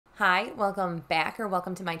Hi, welcome back or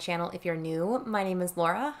welcome to my channel if you're new. My name is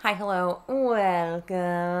Laura. Hi, hello,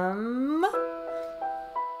 welcome.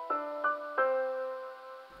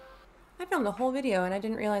 I filmed a whole video and I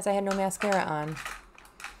didn't realize I had no mascara on.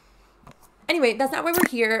 Anyway, that's not why we're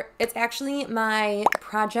here. It's actually my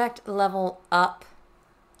Project Level Up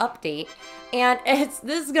update. And this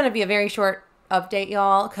is going to be a very short update,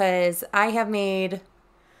 y'all, because I've made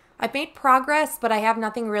progress, but I have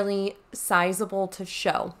nothing really sizable to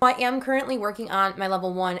show. I am currently working on my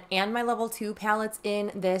level 1 and my level 2 palettes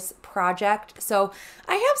in this project, so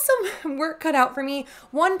I have some work cut out for me.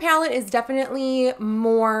 One palette is definitely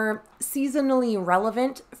more seasonally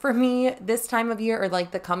relevant for me this time of year, or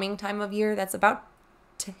like the coming time of year that's about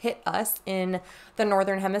to hit us in the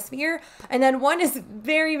Northern Hemisphere. And then one is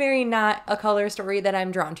very, very not a color story that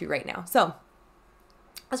I'm drawn to right now. So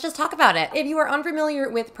let's just talk about it. If you are unfamiliar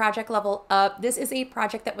with Project Level Up, this is a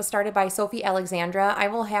project that was started by Sofie Alexandra. I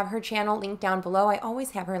will have her channel linked down below. I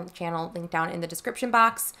always have her channel linked down in the description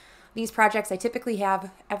box. These projects, I typically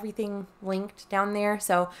have everything linked down there.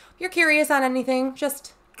 So if you're curious on anything,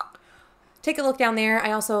 just take a look down there.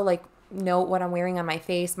 I also note what I'm wearing on my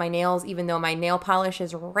face, my nails, even though my nail polish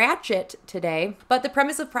is ratchet today. But the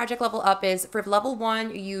premise of Project Level Up is for level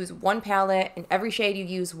 1, you use one palette in every shade you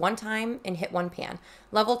use one time and hit one pan.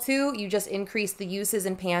 Level 2, you just increase the uses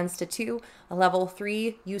and pans to 2. A level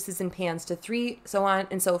 3, uses and pans to 3, so on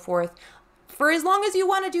and so forth. For as long as you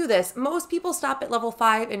want to do this. Most people stop at level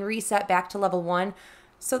 5 and reset back to level 1.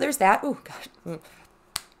 So there's that. Oh, gosh.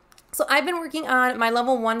 So I've been working on my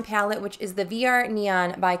level 1 palette, which is the VR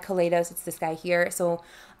Neon by Kaleidos. It's this guy here. So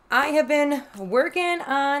I have been working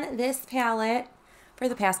on this palette for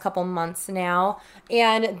the past couple months now.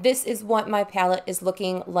 And this is what my palette is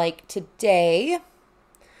looking like today.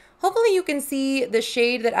 Hopefully you can see the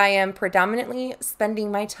shade that I am predominantly spending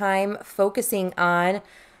my time focusing on,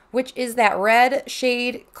 which is that red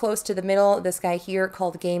shade close to the middle, this guy here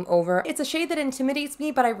called Game Over. It's a shade that intimidates me,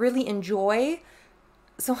 but I really enjoy.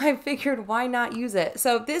 So I figured, why not use it?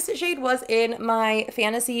 So this shade was in my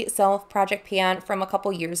Fantasy Self Project pan from a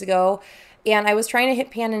couple years ago, and I was trying to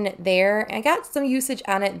hit pan in it there. I got some usage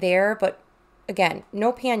on it there, but again,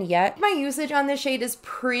 no pan yet. My usage on this shade is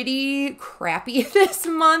pretty crappy this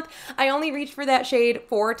month. I only reached for that shade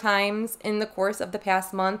 4 times in the course of the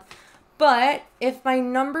past month. But if my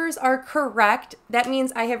numbers are correct, that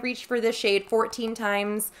means I have reached for this shade 14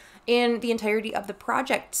 times in the entirety of the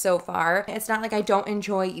project so far. It's not like I don't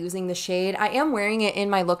enjoy using the shade. I am wearing it in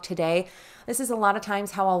my look today. This is a lot of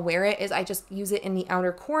times how I'll wear it, is I just use it in the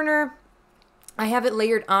outer corner. I have it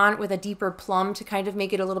layered on with a deeper plum to kind of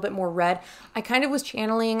make it a little bit more red. I kind of was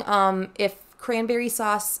channeling if cranberry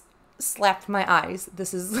sauce slapped my eyes.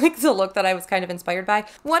 This is like the look that I was kind of inspired by.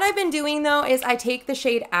 What I've been doing though is I take the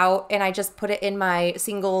shade out and I just put it in my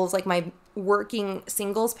singles, like my working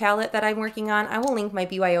singles palette that I'm working on. I will link my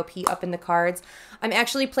BYOP up in the cards. I'm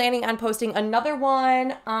actually planning on posting another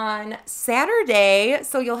one on Saturday,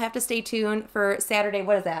 so you'll have to stay tuned for Saturday.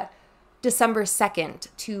 What is that? December 2nd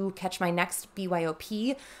to catch my next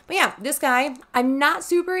BYOP. But yeah, this guy, I'm not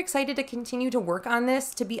super excited to continue to work on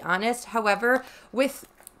this, to be honest. However, with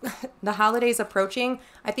the holidays approaching,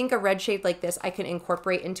 I think a red shade like this I can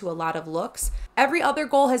incorporate into a lot of looks. Every other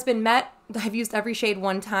goal has been met. I've used every shade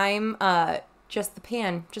one time. Just the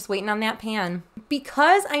pan, just waiting on that pan.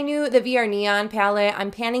 Because I knew the VR Neon palette, I'm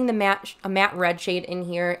panning a matte red shade in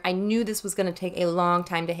here. I knew this was gonna take a long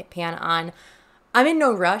time to hit pan on. I'm in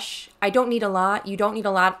no rush. I don't need a lot. You don't need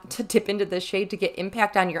a lot to dip into this shade to get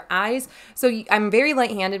impact on your eyes. So I'm very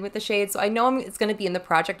light-handed with the shade, so I know it's going to be in the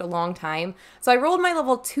project a long time. So I rolled my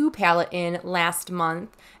level 2 palette in last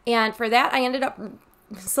month, and for that I ended up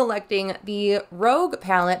selecting the Rogue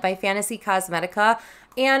palette by Fantasy Cosmetica.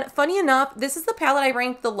 And funny enough, this is the palette I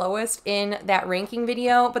ranked the lowest in that ranking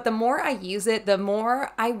video, but the more I use it, the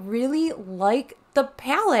more I really like the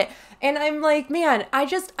palette. And I'm like, man,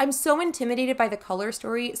 I'm so intimidated by the color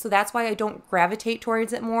story, so that's why I don't gravitate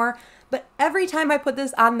towards it more. But every time I put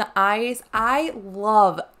this on the eyes, I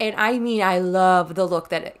love, and I mean I love the look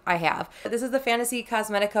that I have. This is the Fantasy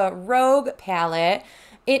Cosmetica Rogue palette.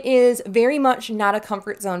 It is very much not a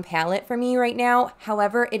comfort zone palette for me right now.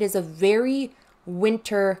 However, it is a very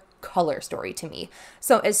winter color story to me.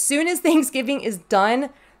 So as soon as Thanksgiving is done,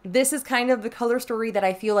 this is kind of the color story that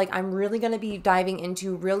I feel like I'm really going to be diving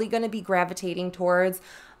into, really going to be gravitating towards.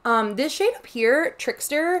 This shade up here,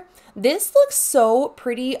 Trickster, this looks so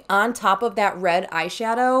pretty on top of that red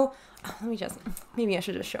eyeshadow. Maybe I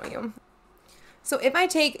should just show you. So if I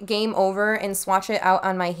take Game Over and swatch it out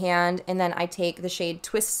on my hand, and then I take the shade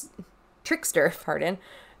Trickster,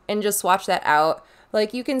 and just swatch that out,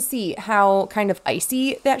 Like you can see how kind of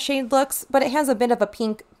icy that shade looks, but it has a bit of a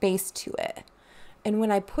pink base to it. And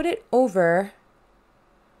when I put it over,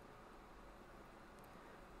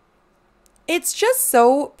 it's just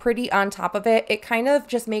so pretty on top of it. It kind of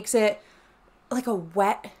just makes it like a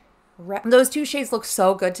wet. Those two shades look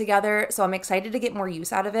so good together, so I'm excited to get more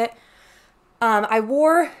use out of it. I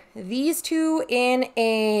wore these two in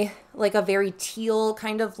a very teal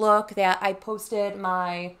kind of look that I posted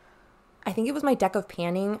I think it was my deck of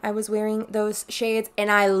panning. I was wearing those shades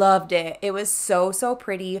and I loved it. It was so, so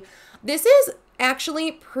pretty. This is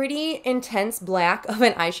actually pretty intense black of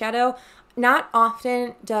an eyeshadow. Not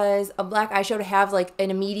often does a black eyeshadow have like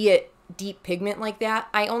an immediate deep pigment like that.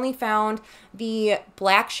 I only found the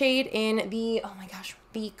black shade in the, oh my gosh,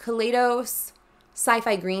 the Kaleidos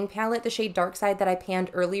Sci-Fi Green palette, the shade Dark Side that I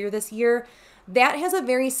panned earlier this year. That has a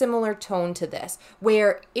very similar tone to this,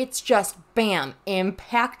 where it's just, bam,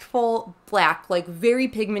 impactful black, like very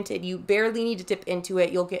pigmented. You barely need to dip into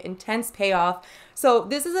it. You'll get intense payoff. So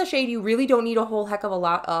this is a shade you really don't need a whole heck of a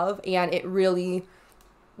lot of, and it really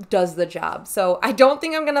does the job. So I don't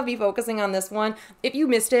think I'm going to be focusing on this one. If you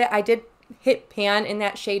missed it, I did hit pan in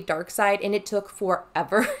that shade Dark Side and it took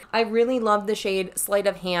forever. I really love the shade Sleight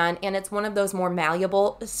of Hand, and it's one of those more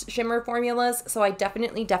malleable shimmer formulas, so I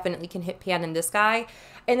definitely can hit pan in this guy.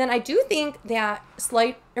 And then I do think that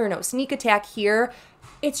Sneak Attack here,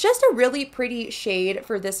 it's just a really pretty shade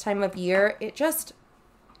for this time of year. It's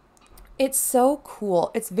so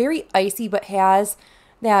cool. It's very icy but has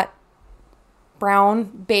that brown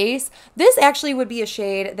base. This actually would be a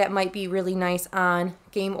shade that might be really nice on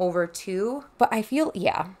Game Over too, but I feel,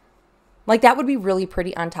 yeah, like that would be really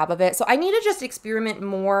pretty on top of it. So I need to just experiment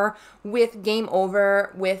more with Game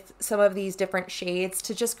Over with some of these different shades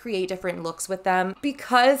to just create different looks with them,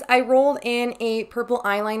 because I rolled in a purple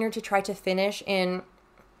eyeliner to try to finish in,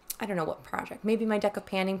 I don't know what project, maybe my deck of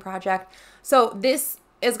panning project. So this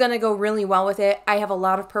is going to go really well with it. I have a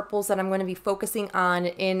lot of purples that I'm going to be focusing on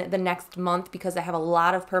in the next month because I have a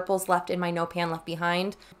lot of purples left in my No Pan Left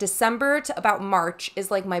Behind. December to about March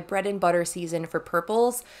is like my bread and butter season for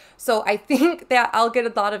purples. So I think that I'll get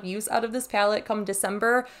a lot of use out of this palette come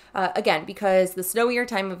December. Again, because the snowier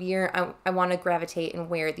time of year, I want to gravitate and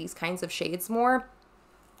wear these kinds of shades more.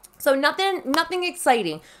 So nothing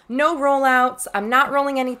exciting. No rollouts. I'm not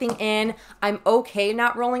rolling anything in. I'm okay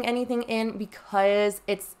not rolling anything in because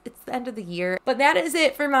it's the end of the year. But that is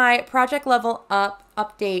it for my Project Level Up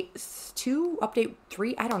update 2, update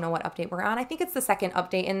 3. I don't know what update we're on. I think it's the second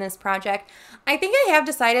update in this project. I think I have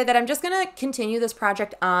decided that I'm just going to continue this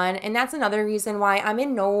project on, and that's another reason why I'm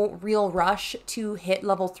in no real rush to hit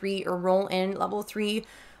level 3 or roll in level 3.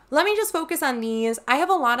 Let me just focus on these. I have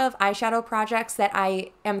a lot of eyeshadow projects that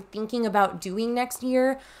I am thinking about doing next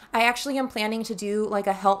year. I actually am planning to do like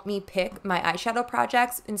a help me pick my eyeshadow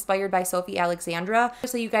projects inspired by Sophie Alexandra,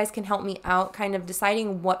 so you guys can help me out kind of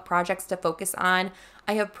deciding what projects to focus on.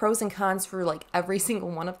 I have pros and cons for like every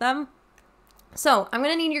single one of them. So I'm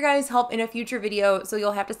going to need your guys' help in a future video, so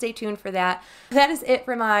you'll have to stay tuned for that. That is it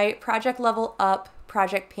for my Project Level Up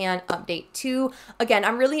Project Pan Update 2. Again,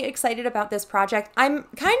 I'm really excited about this project. I'm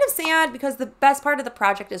kind of sad because the best part of the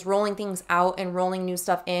project is rolling things out and rolling new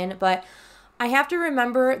stuff in, but I have to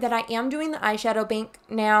remember that I am doing the eyeshadow bank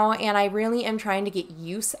now, and I really am trying to get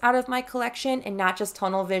use out of my collection and not just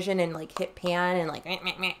tunnel vision and like hit pan and like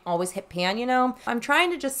always hit pan, you know? I'm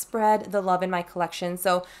trying to just spread the love in my collection,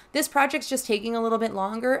 so this project's just taking a little bit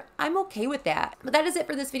longer. I'm okay with that. But that is it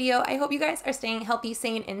for this video. I hope you guys are staying healthy,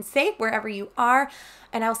 sane, and safe wherever you are,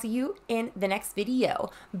 and I'll see you in the next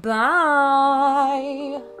video.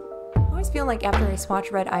 Bye! I always feel like after I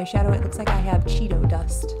swatch red eyeshadow, it looks like I have Cheeto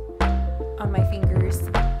dust on my fingers.